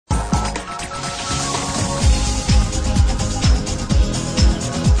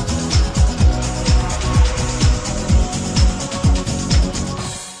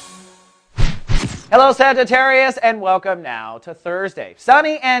Hello, Sagittarius, and welcome now to Thursday.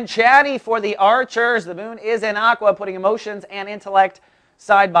 Sunny and chatty for the Archers. The moon is in Aqua, putting emotions and intellect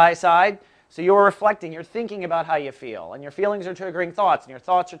side by side. So you're reflecting, you're thinking about how you feel, and your feelings are triggering thoughts, and your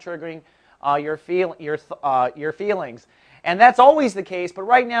thoughts are triggering your feelings. And that's always the case, but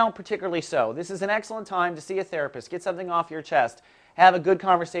right now particularly so. This is an excellent time to see a therapist, get something off your chest, have a good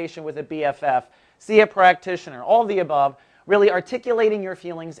conversation with a BFF, see a practitioner, all of the above. Really articulating your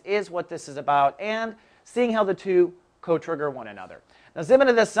feelings is what this is about, and seeing how the two co-trigger one another. Now, zip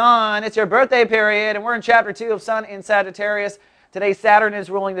into the sun. It's your birthday period, and we're in Chapter 2 of Sun in Sagittarius. Today, Saturn is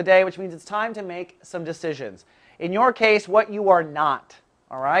ruling the day, which means it's time to make some decisions. In your case, what you are not,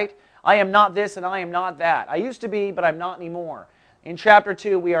 all right? I am not this and I am not that. I used to be, but I'm not anymore. In Chapter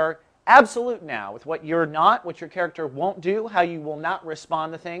 2, we are absolute now with what you're not, what your character won't do, how you will not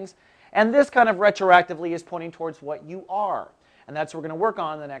respond to things. And this kind of retroactively is pointing towards what you are. And that's what we're going to work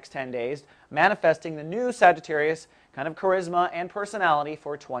on in the next 10 days, manifesting the new Sagittarius kind of charisma and personality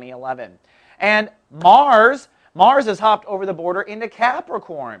for 2011. And Mars has hopped over the border into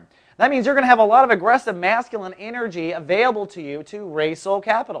Capricorn. That means you're going to have a lot of aggressive masculine energy available to you to raise soul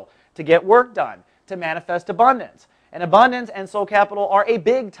capital, to get work done, to manifest abundance. And abundance and soul capital are a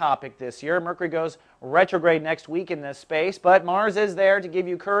big topic this year. Mercury goes retrograde next week in this space, but Mars is there to give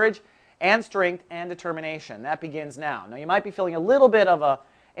you courage and strength and determination. That begins now. Now, you might be feeling a little bit of a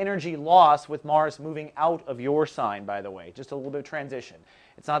energy loss with Mars moving out of your sign, by the way. Just a little bit of transition.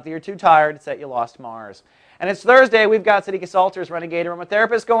 It's not that you're too tired, it's that you lost Mars. And it's Thursday. We've got Sadika Salter's Renegade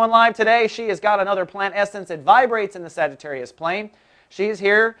Aromatherapist going live today. She has got another plant essence that vibrates in the Sagittarius plane. She's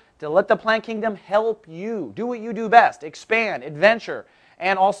here to let the plant kingdom help you. Do what you do best. Expand, adventure,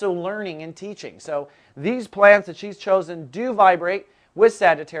 and also learning and teaching. So these plants that she's chosen do vibrate with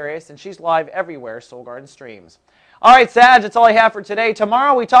Sagittarius, and she's live everywhere Soul Garden streams. All right, Sag, that's all I have for today.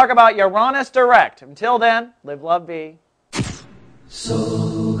 Tomorrow we talk about Uranus direct. Until then, live, love, be. Soul